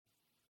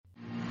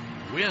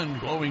Wind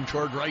blowing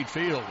toward right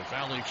field. If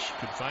Alex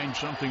could find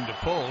something to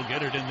pull,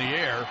 get it in the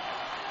air,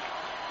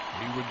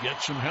 he would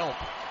get some help.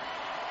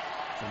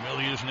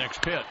 Familia's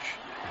next pitch.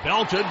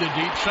 Belted to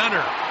deep center.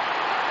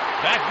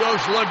 Back goes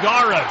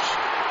Lagares.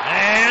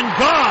 And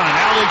gone,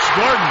 Alex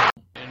Gordon.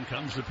 In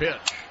comes the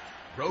pitch.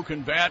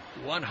 Broken bat,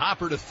 one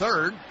hopper to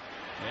third.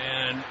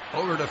 And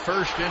over to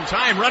first in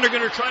time. Runner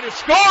going to try to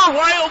score.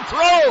 Wild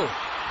throw.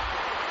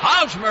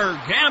 Hosmer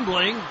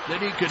gambling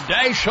that he could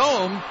dash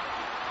home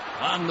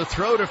on the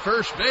throw to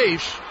first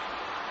base.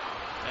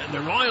 And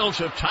the Royals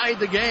have tied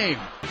the game.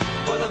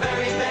 For the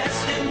very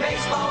best in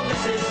baseball,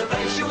 this is the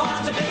place you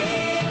want to be.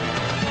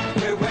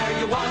 We're where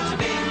you want to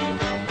be.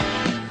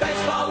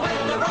 Baseball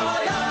with the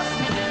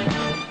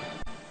Royals.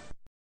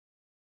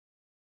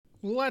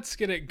 Let's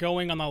get it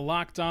going on the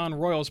Locked On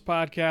Royals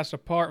podcast, a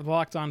part of the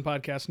Locked On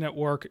Podcast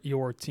Network,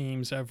 your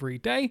teams every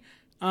day.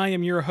 I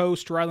am your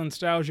host, Rylan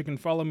Stiles. You can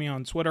follow me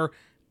on Twitter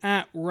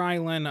at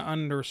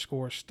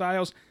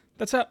Rylan_Stiles.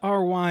 That's at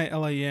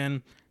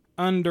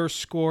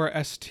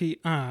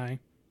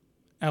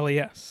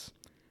RYLAN_STILES.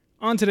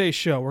 On today's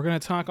show, we're going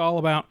to talk all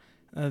about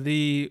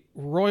the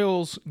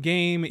Royals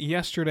game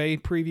yesterday,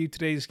 preview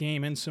today's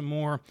game, and some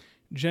more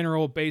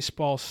general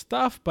baseball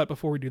stuff. But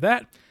before we do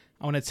that,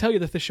 I want to tell you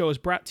that this show is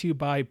brought to you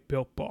by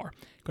Built Bar.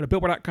 Go to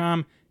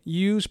BuiltBar.com,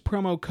 use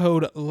promo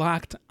code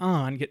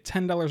LOCKEDON, get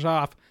 $10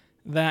 off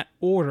that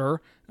order.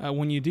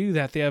 When you do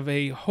that, they have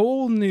a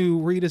whole new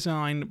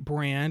redesigned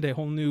brand, a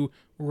whole new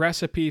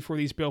recipe for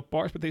these Built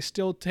Bars, but they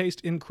still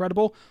taste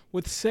incredible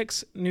with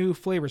 6 new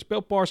flavors.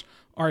 Built Bars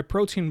are a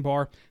protein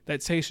bar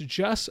that tastes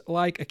just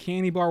like a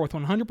candy bar with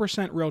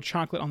 100% real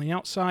chocolate on the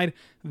outside.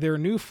 Their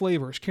new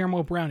flavors,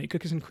 caramel brownie,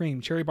 cookies and cream,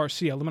 cherry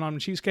barcia, lemon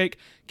almond cheesecake,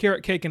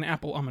 carrot cake, and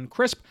apple almond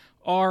crisp,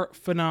 are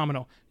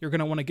phenomenal. You're going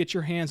to want to get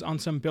your hands on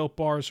some Built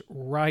Bars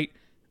right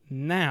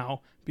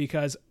now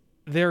because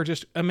they're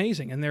just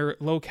amazing, and they're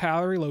low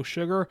calorie, low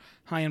sugar,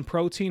 high in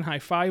protein, high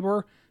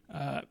fiber,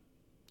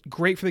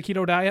 great for the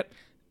keto diet.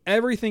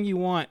 Everything you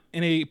want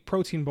in a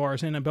protein bar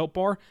is in a Built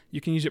Bar.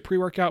 You can use it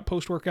pre-workout,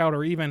 post-workout,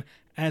 or even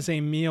as a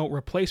meal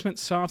replacement.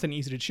 Soft and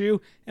easy to chew,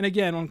 and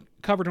again,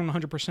 covered in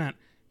 100%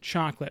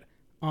 chocolate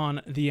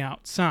on the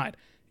outside.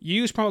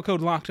 Use promo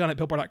code LOCKEDON at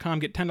BuiltBar.com.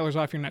 Get $10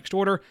 off your next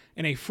order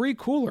and a free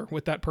cooler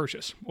with that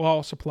purchase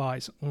while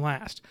supplies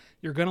last.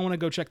 You're going to want to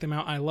go check them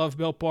out. I love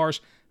Built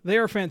Bars. They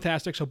are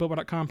fantastic. So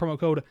BuiltBar.com, promo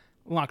code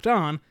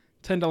LOCKEDON,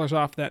 $10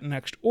 off that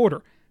next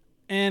order.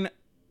 And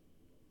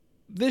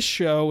this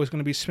show is going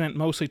to be spent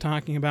mostly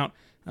talking about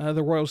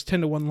the Royals'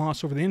 10-1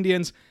 loss over the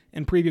Indians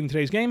and previewing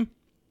today's game.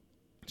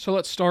 So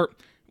let's start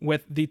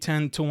with the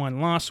 10-1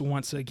 loss.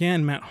 Once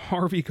again, Matt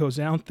Harvey goes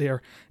out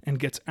there and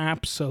gets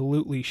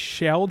absolutely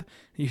shelled.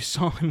 You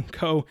saw him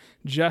go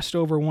just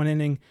over 1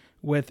 inning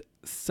with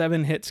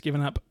 7 hits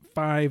given up,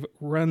 5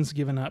 runs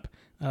given up,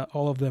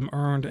 all of them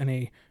earned, and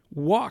a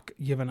walk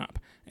given up.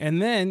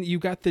 And then you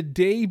got the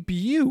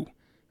debut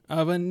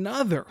of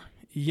another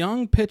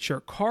young pitcher,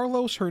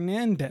 Carlos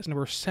Hernandez,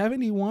 number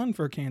 71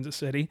 for Kansas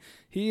City.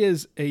 He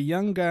is a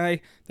young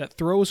guy that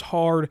throws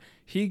hard.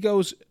 He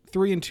goes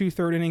 3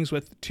 2/3 innings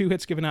with 2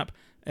 hits given up,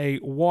 a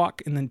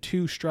walk, and then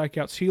 2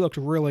 strikeouts. He looked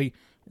really,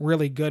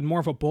 really good. More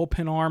of a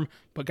bullpen arm,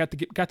 but got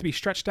to be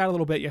stretched out a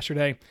little bit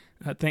yesterday,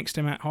 thanks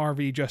to Matt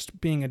Harvey just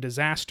being a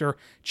disaster.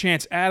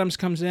 Chance Adams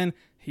comes in.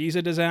 He's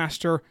a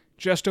disaster.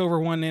 Just over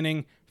 1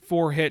 inning,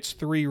 4 hits,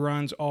 3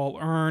 runs, all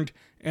earned.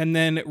 And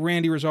then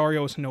Randy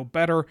Rosario is no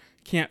better.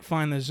 Can't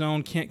find the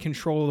zone, can't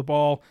control the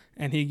ball,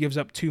 and he gives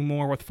up 2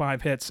 more with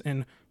 5 hits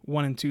in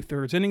 1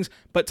 2/3 innings.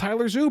 But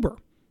Tyler Zuber,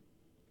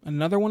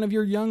 another one of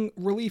your young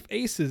relief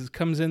aces,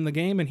 comes in the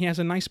game, and he has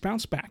a nice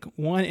bounce back.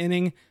 1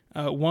 inning,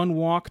 1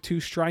 walk, 2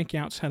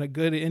 strikeouts. Had a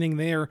good inning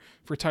there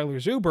for Tyler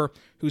Zuber,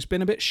 who's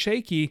been a bit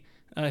shaky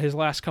his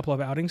last couple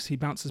of outings. He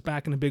bounces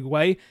back in a big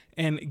way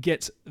and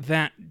gets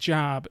that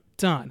job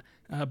done.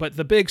 But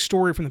the big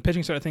story from the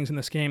pitching side of things in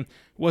this game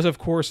was, of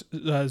course,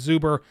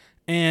 Zuber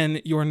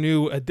and your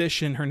new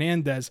addition,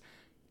 Hernandez.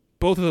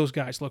 Both of those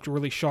guys looked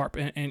really sharp,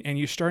 and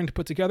you're starting to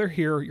put together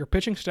here your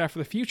pitching staff for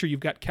the future.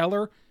 You've got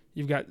Keller,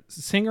 you've got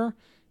Singer,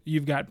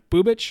 you've got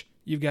Bubic,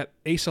 you've got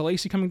Asa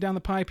Lacy coming down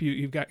the pipe.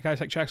 You've got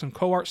guys like Jackson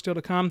Coart still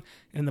to come.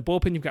 In the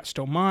bullpen, you've got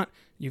Stomont,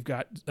 you've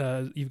got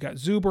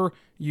Zuber,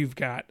 you've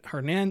got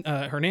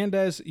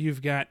Hernandez,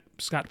 you've got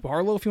Scott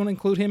Barlow if you want to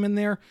include him in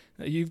there.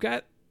 You've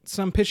got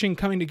some pitching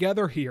coming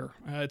together here.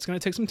 It's going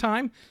to take some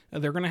time.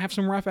 They're going to have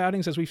some rough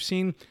outings, as we've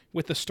seen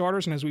with the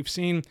starters and as we've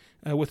seen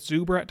with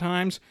Zuber at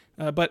times.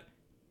 But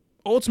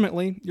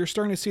ultimately, you're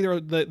starting to see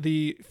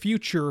the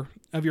future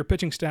of your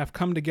pitching staff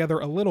come together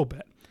a little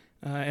bit.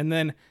 And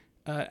then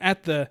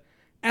at the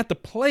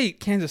plate,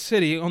 Kansas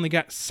City only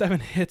got 7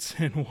 hits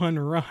and 1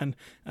 run.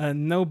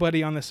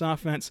 Nobody on this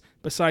offense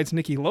besides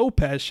Nicky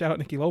Lopez, shout out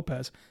Nicky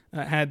Lopez,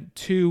 had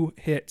 2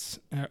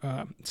 hits.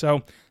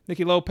 So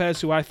Nicky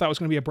Lopez, who I thought was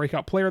going to be a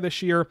breakout player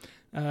this year,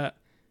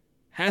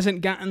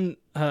 hasn't gotten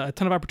a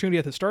ton of opportunity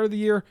at the start of the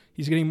year.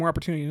 He's getting more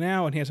opportunity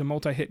now, and he has a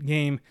multi-hit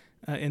game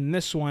in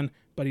this one.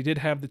 but he did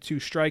have the 2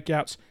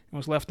 strikeouts and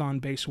was left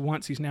on base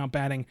once. He's now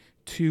batting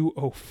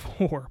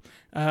 .204.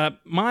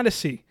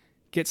 Mondesi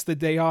gets the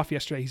day off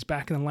yesterday. He's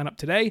back in the lineup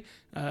today.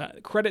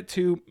 Credit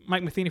to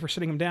Mike Matheny for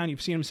sitting him down.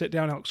 You've seen him sit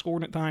down Alex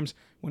Gordon at times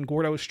when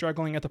Gordo was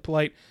struggling at the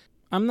plate.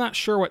 I'm not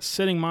sure what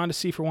sitting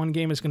Mondesi for one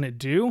game is going to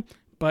do,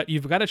 but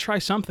you've got to try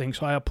something.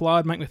 So I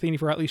applaud Mike Matheny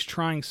for at least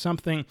trying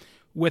something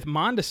with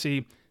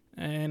Mondesi.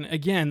 And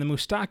again, the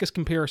Moustakas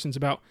comparisons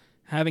about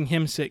having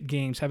him sit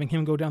games, having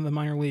him go down to the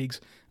minor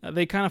leagues,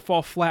 they kind of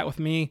fall flat with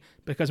me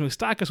because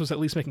Moustakas was at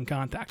least making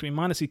contact. I mean,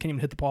 Mondesi can't even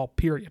hit the ball,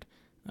 period.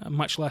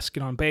 Much less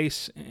get on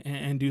base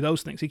and do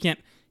those things.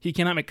 He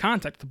cannot make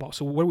contact with the ball.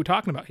 So what are we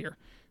talking about here?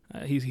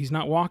 He's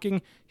not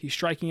walking, he's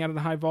striking out at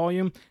a high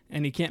volume,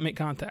 and he can't make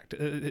contact.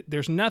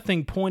 There's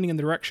nothing pointing in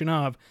the direction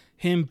of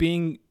him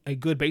being a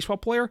good baseball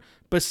player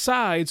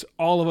besides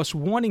all of us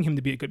wanting him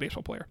to be a good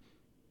baseball player.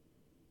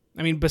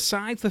 I mean,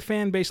 besides the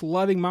fan base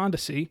loving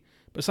Mondesi,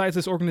 besides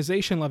this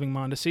organization loving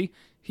Mondesi,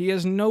 he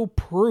has no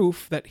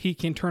proof that he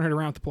can turn it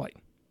around at the plate.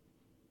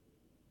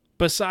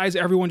 Besides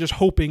everyone just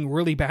hoping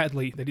really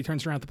badly that he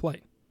turns around at the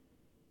plate.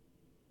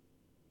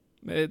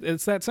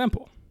 It's that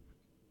simple.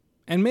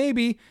 And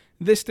maybe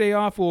this day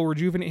off will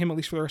rejuvenate him at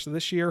least for the rest of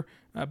this year,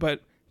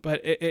 but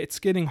it's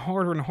getting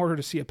harder and harder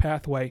to see a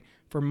pathway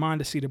for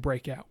Mondesi to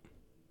break out.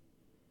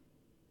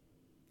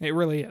 It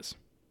really is.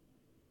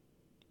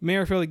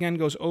 Merrifield again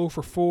goes 0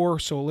 for 4.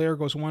 Soler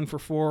goes 1 for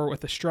 4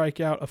 with a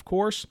strikeout, of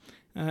course.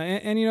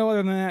 And other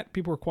than that,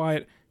 people are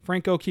quiet.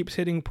 Franco keeps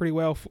hitting pretty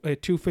well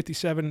at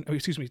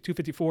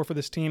 254 for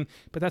this team,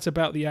 but that's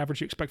about the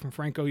average you expect from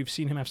Franco. You've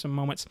seen him have some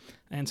moments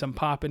and some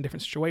pop in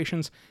different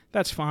situations.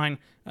 That's fine.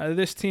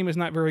 This team is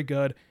not very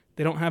good.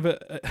 They don't have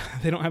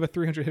a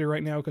 300 hitter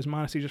right now because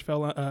Mondesi just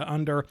fell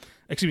under.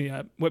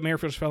 Whit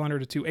Merrifield just fell under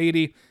to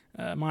 280.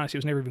 Mondesi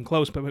was never even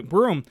close, but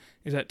McBroom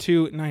is at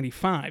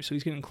 295, so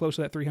he's getting close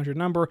to that 300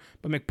 number.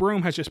 But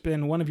McBroom has just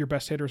been one of your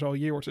best hitters all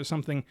year, which is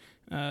something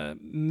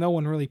no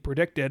one really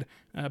predicted.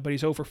 But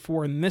he's 0 for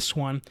 4 in this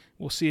one.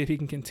 We'll see if he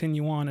can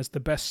continue on as the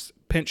best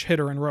pinch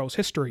hitter in Royals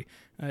history.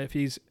 If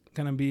he's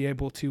going to be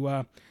able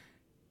to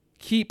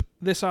keep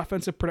this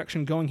offensive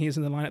production going. He is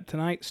in the lineup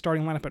tonight.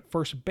 Starting lineup at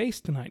first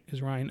base tonight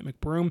is Ryan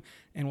McBroom,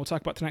 and we'll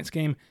talk about tonight's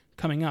game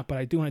coming up, but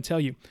I do want to tell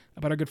you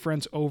about our good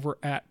friends over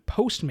at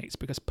Postmates,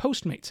 because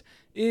Postmates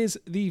is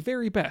the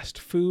very best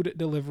food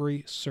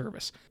delivery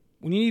service.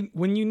 When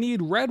you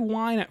need red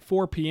wine at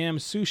 4 p.m.,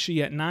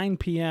 sushi at 9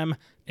 p.m.,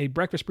 a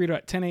breakfast burrito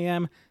at 10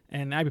 a.m.,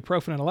 and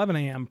ibuprofen at 11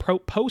 a.m.,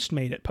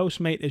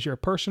 Postmate is your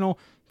personal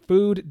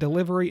food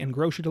delivery and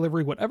grocery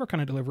delivery, whatever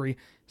kind of delivery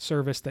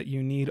service that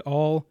you need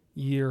all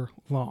year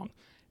long.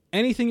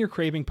 Anything you're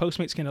craving,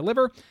 Postmates can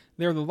deliver.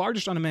 They're the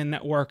largest on-demand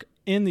network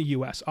in the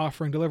U.S.,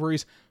 offering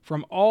deliveries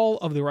from all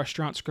of the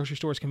restaurants, grocery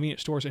stores,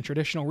 convenience stores, and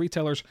traditional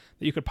retailers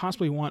that you could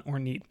possibly want or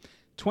need.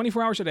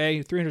 24 hours a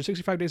day,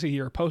 365 days a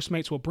year,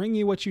 Postmates will bring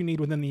you what you need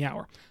within the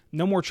hour.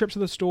 No more trips to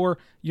the store.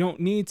 You don't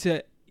need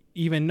to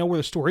even know where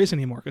the store is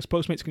anymore because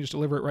Postmates can just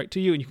deliver it right to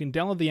you, and you can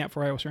download the app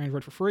for iOS or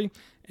Android for free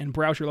and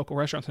browse your local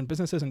restaurants and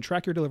businesses and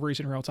track your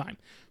deliveries in real time.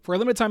 For a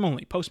limited time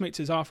only,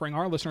 Postmates is offering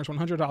our listeners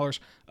 $100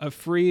 of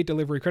free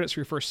delivery credits for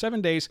your first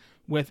 7 days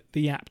with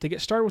the app. To get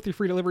started with your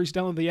free deliveries,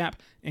 download the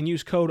app and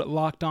use code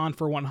LOCKEDON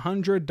for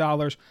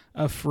 $100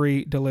 of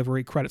free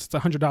delivery credits. It's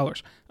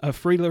 $100 of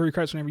free delivery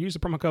credits whenever you use the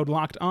promo code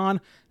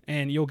LOCKEDON,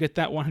 and you'll get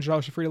that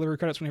 $100 of free delivery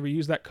credits whenever you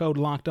use that code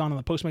LOCKEDON on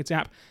the Postmates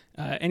app.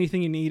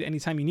 Anything you need,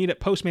 anytime you need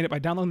it, Postmate it by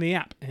downloading the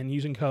app and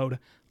using code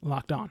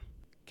LOCKEDON.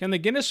 Can the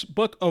Guinness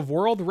Book of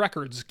World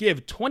Records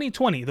give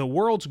 2020 the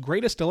world's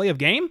greatest delay of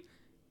game?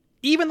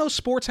 Even though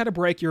sports had a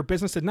break, your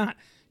business did not.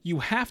 You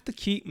have to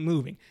keep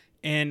moving,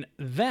 and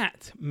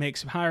that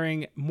makes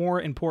hiring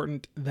more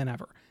important than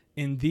ever.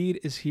 Indeed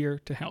is here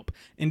to help.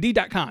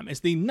 Indeed.com is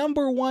the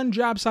 #1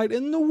 job site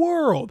in the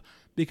world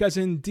because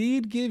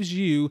Indeed gives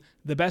you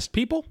the best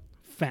people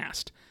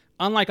fast.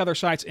 Unlike other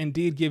sites,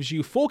 Indeed gives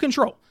you full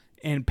control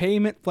and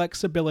payment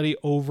flexibility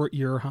over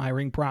your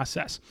hiring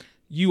process.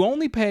 You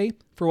only pay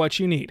for what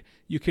you need.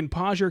 You can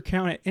pause your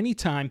account at any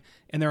time,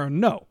 and there are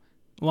no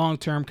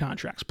long-term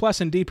contracts.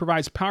 Plus, Indeed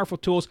provides powerful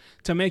tools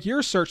to make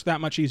your search that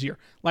much easier,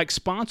 like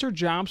sponsored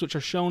jobs, which are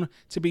shown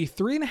to be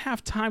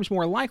 3.5 times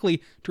more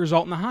likely to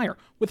result in a hire.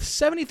 With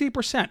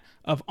 73%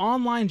 of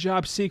online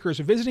job seekers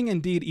visiting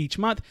Indeed each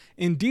month,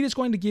 Indeed is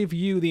going to give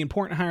you the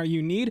important hire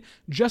you need,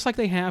 just like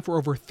they have for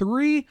over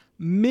 3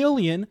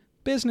 million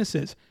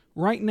businesses.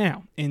 Right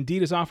now,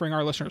 Indeed is offering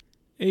our listeners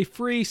a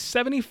free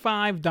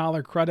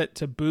 $75 credit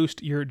to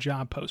boost your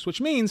job post, which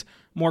means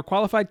more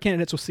qualified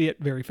candidates will see it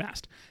very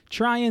fast.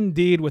 Try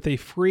Indeed with a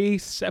free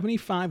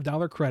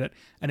 $75 credit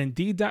at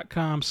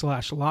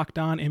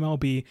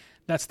Indeed.com/LockedOnMLB.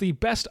 That's the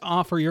best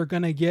offer you're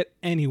going to get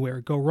anywhere.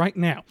 Go right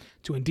now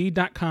to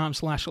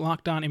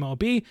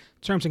Indeed.com/LockedOnMLB.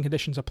 Terms and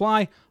conditions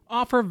apply.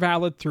 Offer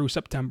valid through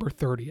September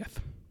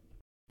 30th.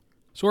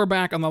 So we're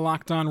back on the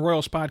Locked On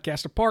Royals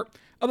podcast, a part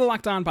of the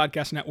Locked On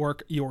Podcast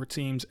Network, your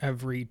teams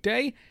every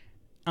day.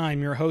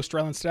 I'm your host,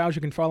 Rylan Stiles.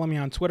 You can follow me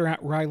on Twitter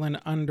at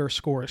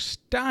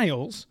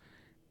Rylan_Stiles.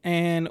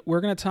 And we're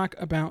going to talk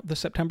about the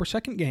September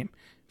 2nd game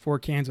for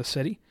Kansas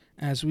City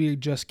as we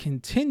just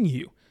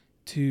continue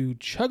to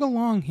chug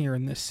along here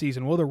in this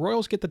season. Will the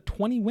Royals get the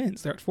 20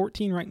 wins? They're at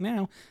 14 right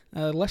now.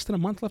 Less than a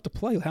month left to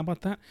play. How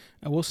about that?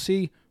 We'll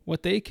see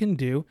what they can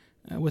do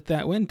with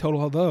that win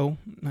total, although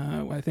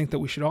I think that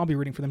we should all be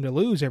rooting for them to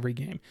lose every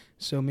game.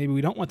 So maybe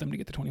we don't want them to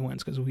get the 20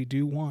 wins because we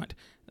do want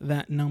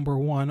that number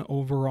 1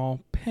 overall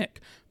pick.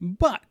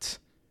 But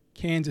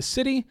Kansas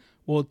City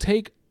will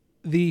take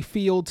the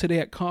field today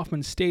at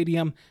Kauffman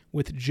Stadium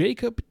with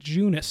Jacob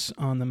Junis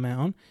on the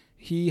mound.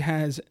 He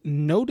has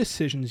no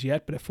decisions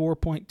yet, but a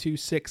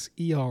 4.26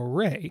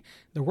 ERA.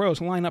 The Royals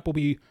lineup will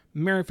be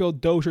Merrifield,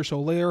 Dozier,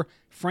 Soler,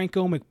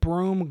 Franco,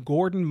 McBroom,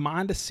 Gordon,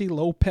 Mondesi,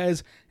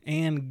 Lopez,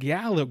 and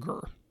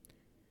Gallagher.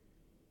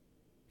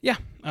 Yeah,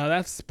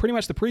 that's pretty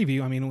much the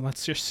preview. I mean,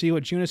 let's just see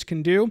what Junis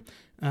can do.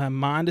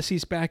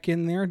 Mondesi's back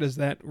in there. Does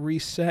that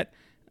reset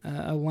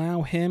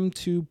allow him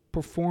to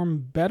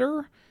perform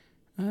better?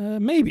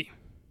 Maybe.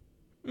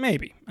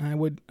 I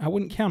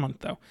wouldn't count on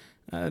it, though.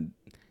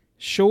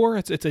 Sure,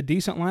 it's a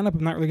decent lineup.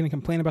 I'm not really going to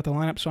complain about the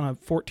lineups on a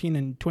 14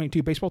 and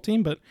 22 baseball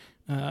team, but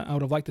I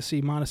would have liked to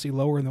see Mondesi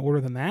lower in the order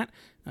than that.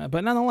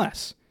 But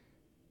nonetheless,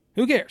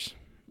 who cares?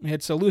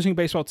 It's a losing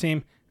baseball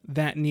team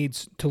that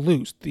needs to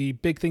lose. The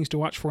big things to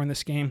watch for in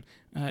this game,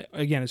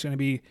 again, is going to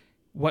be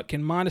what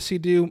can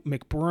Mondesi do?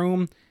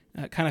 McBroom,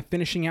 kind of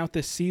finishing out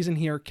this season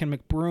here. Can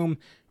McBroom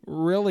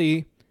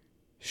really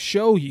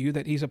show you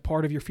that he's a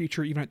part of your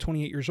future even at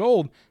 28 years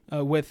old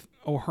with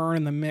O'Hearn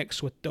in the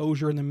mix, with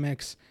Dozier in the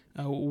mix?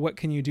 What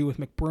can you do with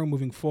McBroom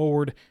moving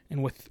forward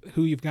and with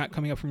who you've got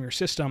coming up from your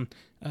system?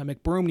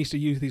 McBroom needs to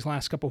use these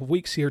last couple of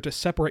weeks here to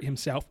separate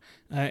himself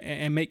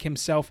and make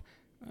himself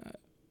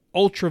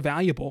ultra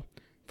valuable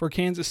for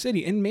Kansas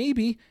City. And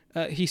maybe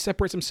he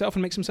separates himself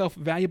and makes himself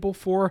valuable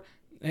for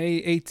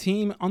a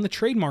team on the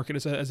trade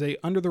market as a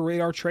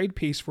under-the-radar trade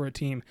piece for a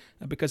team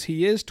because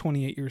he is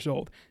 28 years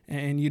old,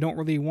 and you don't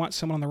really want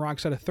someone on the wrong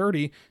side of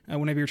 30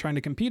 whenever you're trying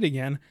to compete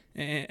again,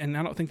 and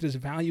I don't think that his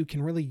value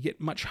can really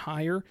get much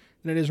higher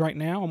than it is right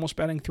now, almost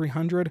batting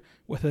 300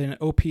 with an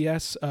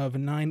OPS of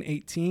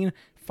 918,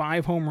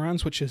 5 home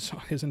runs, which is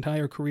his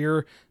entire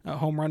career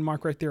home run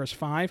mark right there is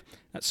 5.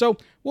 So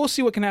we'll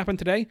see what can happen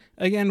today.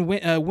 Again,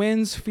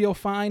 wins feel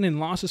fine and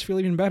losses feel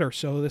even better,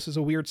 so this is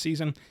a weird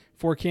season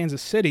for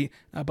Kansas City.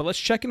 But let's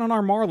check in on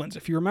our Marlins.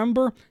 If you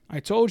remember,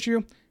 I told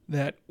you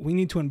that we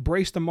need to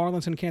embrace the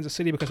Marlins in Kansas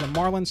City because the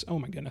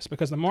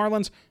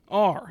Marlins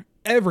are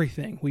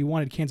everything we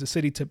wanted Kansas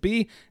City to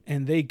be,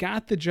 and they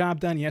got the job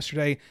done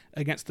yesterday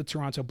against the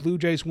Toronto Blue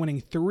Jays,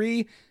 winning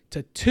 3-2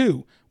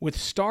 with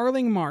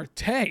Starling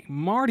Marte,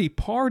 Marty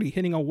Party,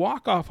 hitting a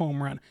walk-off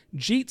home run.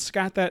 Jeets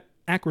got that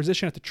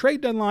acquisition at the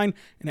trade deadline,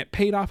 and it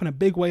paid off in a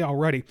big way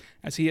already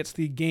as he hits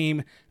the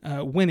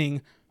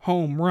game-winning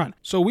home run.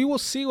 So we will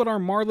see what our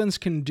Marlins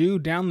can do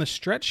down the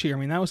stretch here. I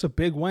mean, that was a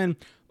big win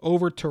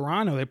over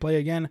Toronto. They play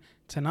again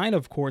tonight,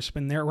 of course,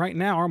 but there right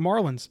now, our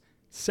Marlins,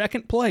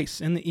 second place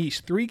in the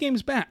East, 3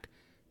 games back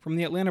from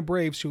the Atlanta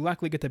Braves, who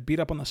luckily get to beat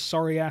up on the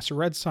sorry-ass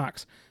Red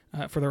Sox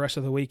for the rest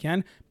of the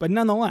weekend. But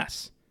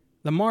nonetheless,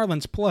 the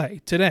Marlins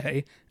play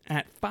today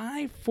at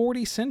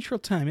 5:40 Central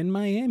Time in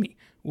Miami,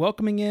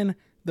 welcoming in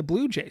the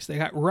Blue Jays. They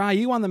got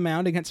Ryu on the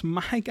mound against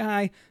my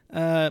guy,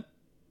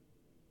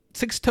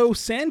 Sixto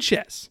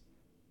Sanchez,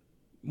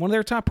 one of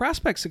their top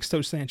prospects,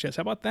 Sixto Sanchez.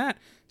 How about that?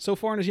 So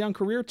far in his young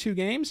career, 2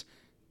 games,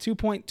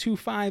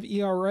 2.25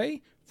 ERA,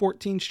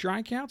 14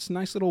 strikeouts.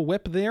 Nice little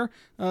whip there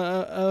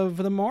of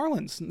the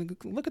Marlins.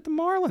 Look at the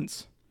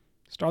Marlins.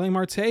 Starling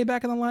Marte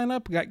back in the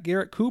lineup. We got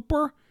Garrett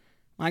Cooper.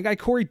 My guy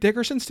Corey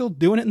Dickerson still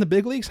doing it in the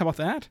big leagues. How about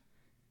that?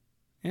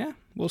 Yeah,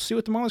 we'll see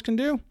what the Marlins can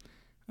do.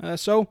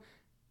 So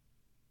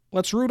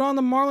let's root on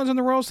the Marlins and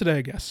the Royals today,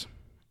 I guess.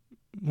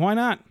 Why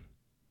not?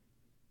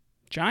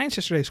 Giants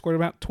yesterday scored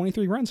about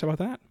 23 runs. How about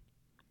that?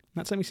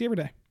 Not something you see every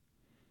day.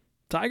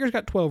 Tigers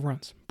got 12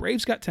 runs.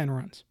 Braves got 10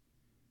 runs.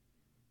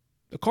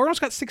 The Cardinals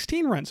got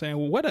 16 runs.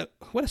 And what a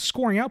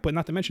scoring output,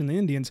 not to mention the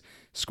Indians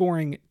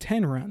scoring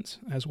 10 runs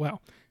as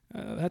well.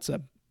 That's a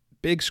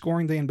big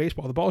scoring day in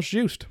baseball. The ball's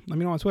juiced. Let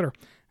me know on Twitter,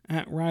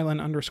 at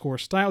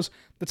Rylan_Styles.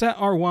 That's at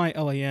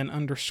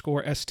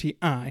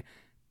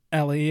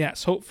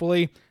RYLAN_STILES.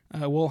 Hopefully,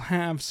 we'll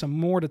have some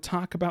more to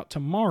talk about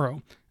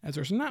tomorrow, as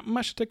there's not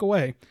much to take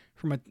away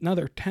from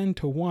another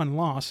 10-1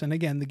 loss. And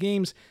again, the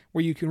games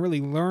where you can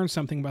really learn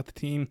something about the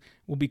team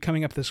will be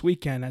coming up this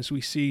weekend as we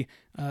see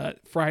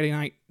Friday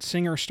night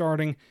Singer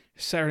starting,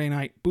 Saturday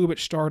night Bubic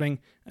starting,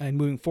 and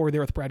moving forward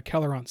there with Brad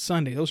Keller on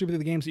Sunday. Those are the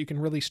games that you can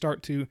really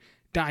start to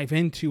dive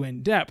into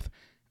in depth.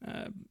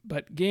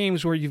 But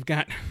games where you've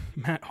got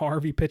Matt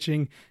Harvey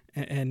pitching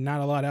and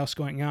not a lot else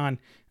going on,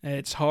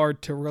 it's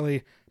hard to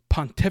really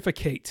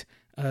pontificate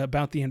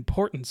about the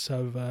importance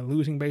of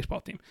losing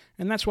baseball team.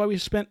 And that's why we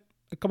spent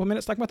a couple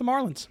minutes talking about the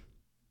Marlins.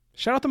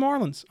 Shout out the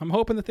Marlins. I'm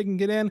hoping that they can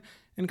get in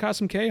and cause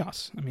some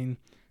chaos. I mean,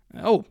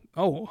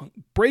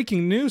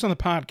 breaking news on the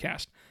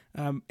podcast.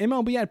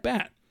 MLB At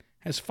Bat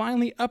has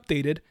finally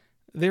updated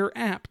their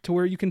app to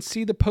where you can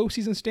see the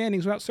postseason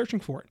standings without searching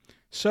for it.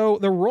 So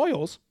the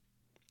Royals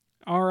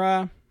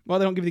are Well,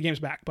 they don't give you the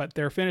games back, but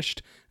they're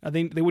finished.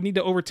 They would need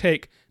to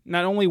overtake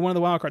not only one of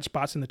the wildcard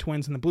spots in the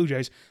Twins and the Blue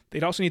Jays,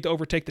 they'd also need to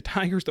overtake the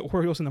Tigers, the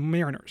Orioles, and the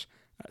Mariners.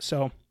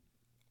 So,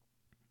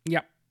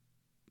 yeah,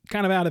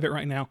 kind of out of it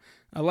right now.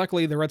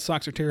 Luckily, the Red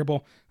Sox are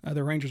terrible,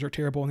 the Rangers are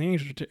terrible, and the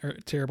Angels are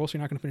terrible, so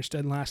you're not going to finish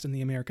dead last in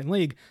the American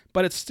League.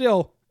 But it's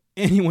still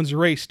anyone's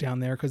race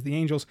down there because the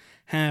Angels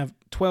have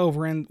 12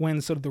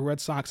 wins, so do the Red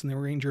Sox, and the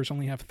Rangers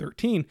only have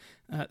 13.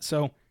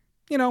 So,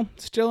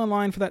 still in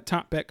line for that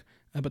top pick.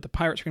 But the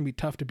Pirates are going to be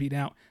tough to beat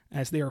out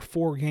as they are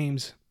 4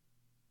 games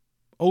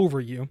over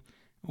you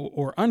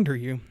or under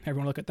you, however you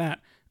want to look at that,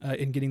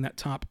 in getting that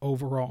top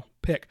overall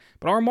pick.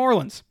 But our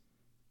Marlins,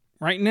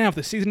 right now, if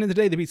the season ended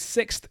today, they'd be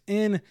 6th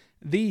in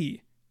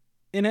the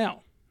NL,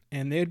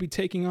 and they'd be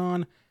taking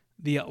on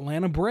the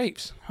Atlanta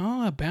Braves.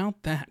 How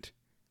about that?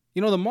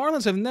 The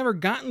Marlins have never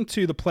gotten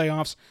to the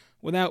playoffs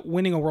without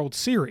winning a World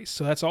Series,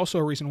 so that's also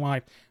a reason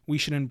why we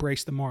should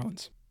embrace the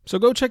Marlins. So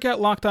go check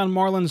out Locked On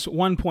Marlins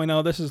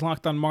 1.0. This is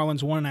Locked On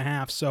Marlins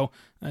 1.5. So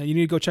you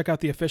need to go check out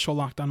the official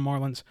Locked On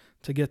Marlins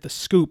to get the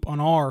scoop on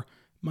our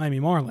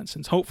Miami Marlins.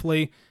 Since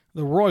hopefully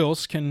the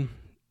Royals can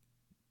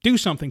do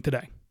something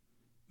today.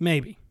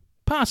 Maybe.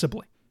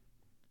 Possibly.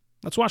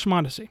 Let's watch them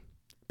on to see.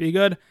 Be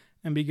good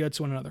and be good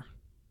to one another.